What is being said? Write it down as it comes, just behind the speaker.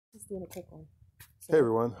doing a quick one. Hey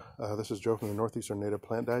everyone, this is Joe from the Northeastern Native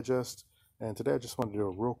Plant Digest, and today I just wanted to do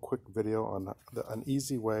a real quick video on an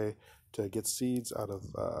easy way to get seeds out of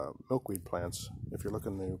milkweed plants. If you're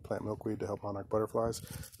looking to plant milkweed to help monarch butterflies,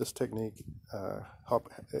 this technique can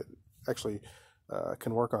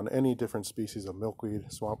work on any different species of milkweed: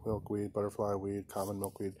 swamp milkweed, butterfly weed, common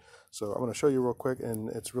milkweed. So I'm going to show you real quick, and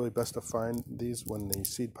it's really best to find these when the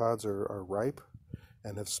seed pods are ripe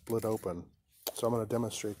and have split open. So I'm going to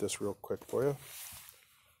demonstrate this real quick for you.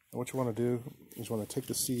 And what you want to do is you want to take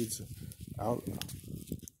the seeds out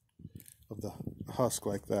of the husk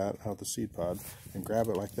like that, out of the seed pod, and grab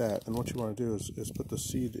it like that. And what you want to do is put the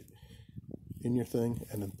seed in your thing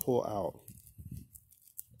and then pull out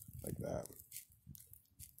like that.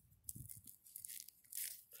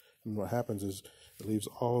 And what happens is it leaves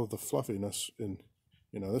all of the fluffiness in,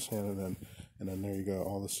 this hand, and then there you go,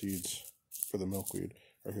 all the seeds for the milkweed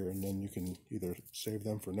are here. And then you can either save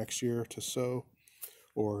them for next year to sow,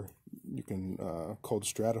 or you can cold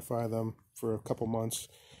stratify them for a couple months,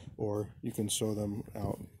 or you can sow them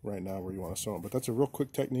out right now where you want to sow them. But that's a real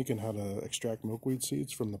quick technique in how to extract milkweed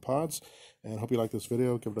seeds from the pods. And I hope you like this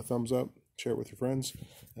video. Give it a thumbs up, share it with your friends,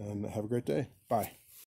 and have a great day. Bye.